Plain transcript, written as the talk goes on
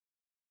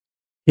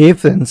Hey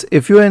friends,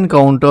 if you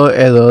encounter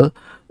error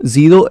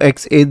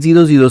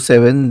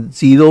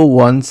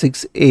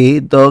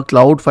 0x8007016A, the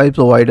cloud file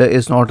provider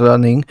is not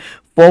running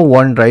for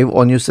OneDrive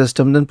on your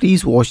system, then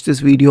please watch this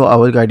video. I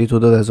will guide you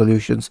through the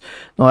resolutions.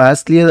 Now,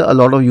 as clear, a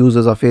lot of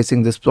users are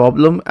facing this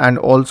problem, and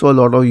also a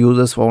lot of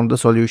users found the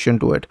solution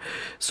to it.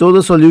 So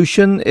the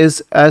solution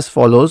is as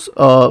follows.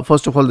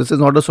 First of all, this is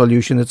not a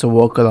solution, it's a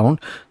workaround.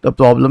 The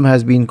problem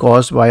has been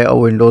caused by a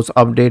Windows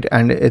update,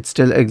 and it's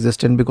still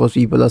existent because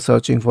people are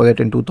searching for it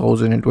in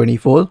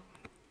 2024.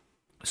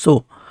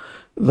 So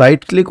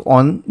right click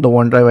on the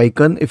OneDrive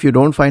icon. If you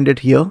don't find it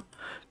here,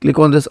 click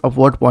on this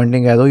upward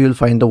pointing arrow. You'll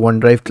find the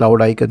OneDrive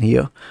cloud icon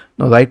here.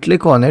 Now right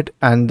click on it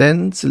and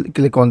then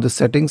click on the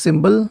settings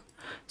symbol,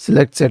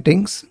 select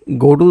settings,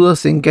 go to the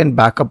sync and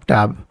backup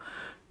tab,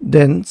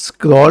 then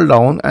scroll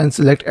down and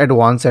select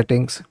advanced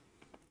settings.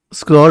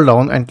 Scroll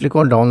down and click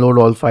on download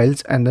all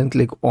files and then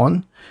click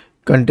on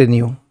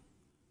continue.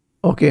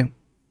 Okay,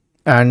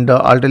 and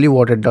I'll tell you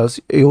what it does.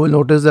 You will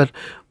notice that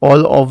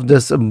all of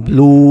this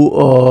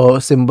blue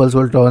symbols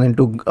will turn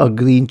into a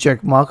green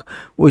check mark,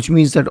 which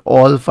means that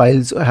all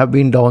files have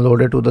been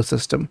downloaded to the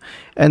system.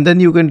 And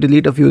then you can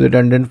delete a few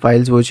redundant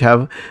files which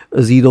have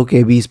 0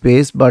 KB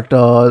space, but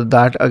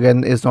that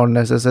again is not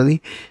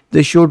necessary.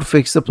 This should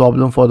fix the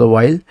problem for the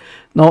while.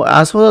 Now,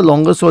 as for a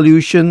longer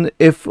solution,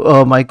 if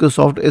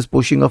Microsoft is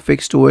pushing a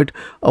fix to it,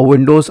 a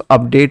Windows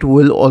update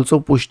will also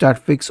push that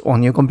fix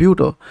on your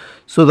computer.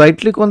 So right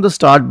click on the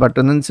start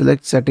button and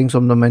select settings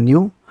from the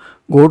menu.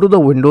 Go to the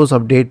Windows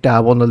Update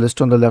tab on the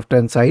list on the left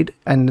hand side,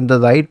 and in the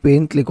right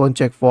pane click on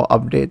check for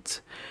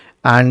updates,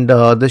 and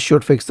this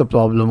should fix the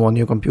problem on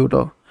your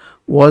computer.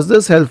 Was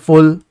this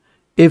helpful?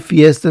 If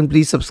yes, then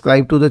please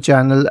subscribe to the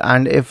channel,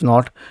 and if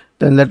not,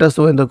 then let us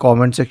know in the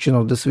comment section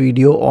of this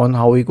video on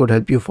how we could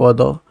help you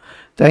further.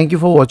 Thank you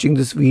for watching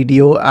this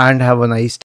video and have a nice day.